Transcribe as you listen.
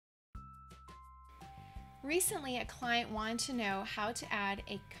Recently, a client wanted to know how to add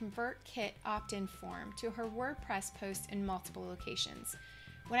a ConvertKit opt-in form to her WordPress post in multiple locations.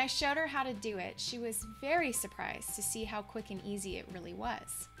 When I showed her how to do it, she was very surprised to see how quick and easy it really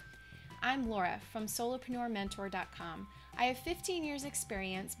was. I'm Laura from solopreneurmentor.com. I have 15 years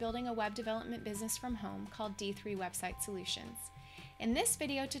experience building a web development business from home called D3 Website Solutions. In this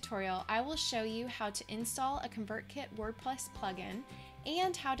video tutorial, I will show you how to install a ConvertKit WordPress plugin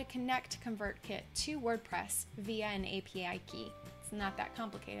and how to connect ConvertKit to WordPress via an API key. It's not that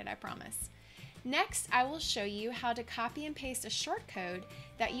complicated, I promise. Next, I will show you how to copy and paste a shortcode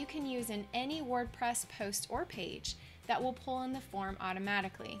that you can use in any WordPress post or page that will pull in the form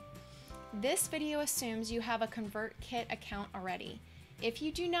automatically. This video assumes you have a ConvertKit account already. If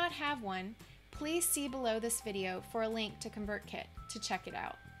you do not have one, please see below this video for a link to ConvertKit to check it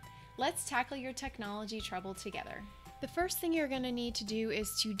out. Let's tackle your technology trouble together. The first thing you're going to need to do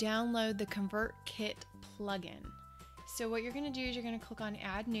is to download the ConvertKit plugin. So what you're going to do is you're going to click on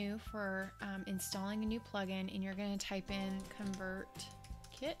Add New for installing a new plugin, and you're going to type in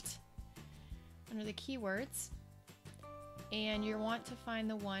ConvertKit under the keywords. And you want to find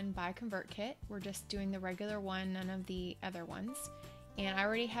the one by ConvertKit. We're just doing the regular one, none of the other ones. And I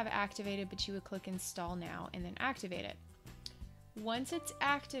already have it activated, but you would click Install Now and then activate it. Once it's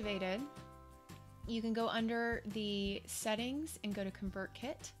activated, you can go under the settings and go to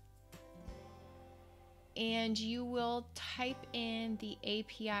ConvertKit. And you will type in the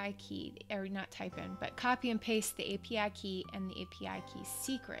API key, or not type in, but copy and paste the API key and the API key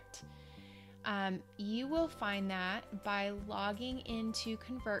secret. You will find that by logging into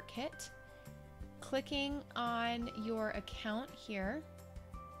ConvertKit, clicking on your account here,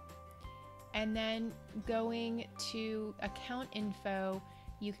 and then going to account info.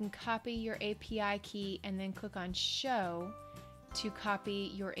 You can copy your API key and then click on Show to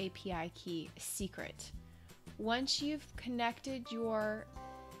copy your API key secret. Once you've connected your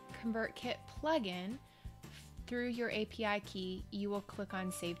ConvertKit plugin through your API key, you will click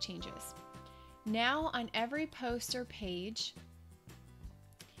on Save Changes. Now on every post or page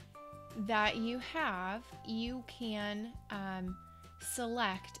that you have, you can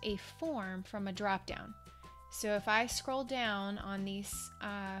select a form from a drop-down. So if I scroll down on these,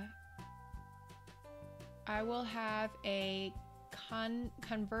 I will have a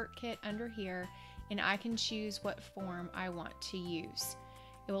ConvertKit under here, and I can choose what form I want to use.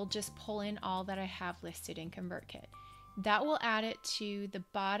 It will just pull in all that I have listed in ConvertKit. That will add it to the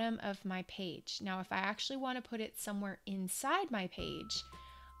bottom of my page. Now, if I actually want to put it somewhere inside my page,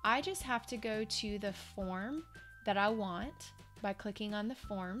 I just have to go to the form that I want by clicking on the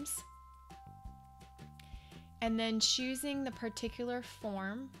forms, and then choosing the particular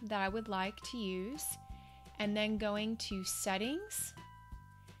form that I would like to use, and then going to Settings,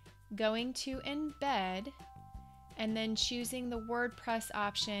 going to Embed, and then choosing the WordPress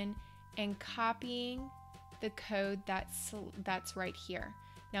option and copying the code that's right here.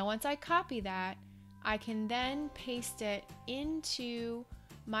 Now once I copy that, I can then paste it into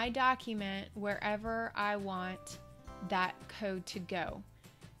my document wherever I want that code to go.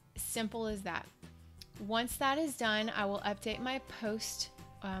 Simple as that. Once that is done, I will update my post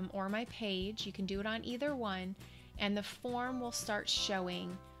or my page. You can do it on either one, and the form will start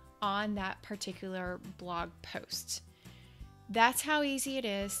showing on that particular blog post. That's how easy it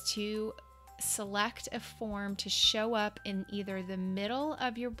is to select a form to show up in either the middle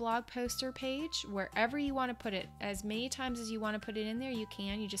of your blog post or page, wherever you want to put it. As many times as you want to put it in there, you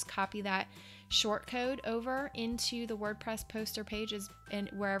can. You just copy that shortcode over into the WordPress post or pages and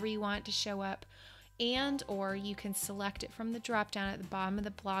wherever you want it to show up, or you can select it from the drop down at the bottom of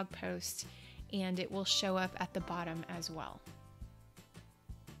the blog post, and it will show up at the bottom as well.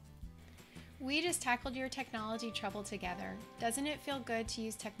 We just tackled your technology trouble together. Doesn't it feel good to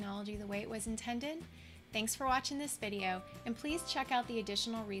use technology the way it was intended? Thanks for watching this video, and please check out the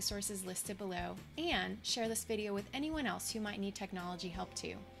additional resources listed below and share this video with anyone else who might need technology help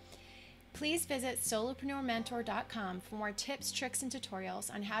too. Please visit solopreneurmentor.com for more tips, tricks, and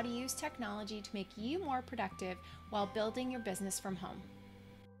tutorials on how to use technology to make you more productive while building your business from home.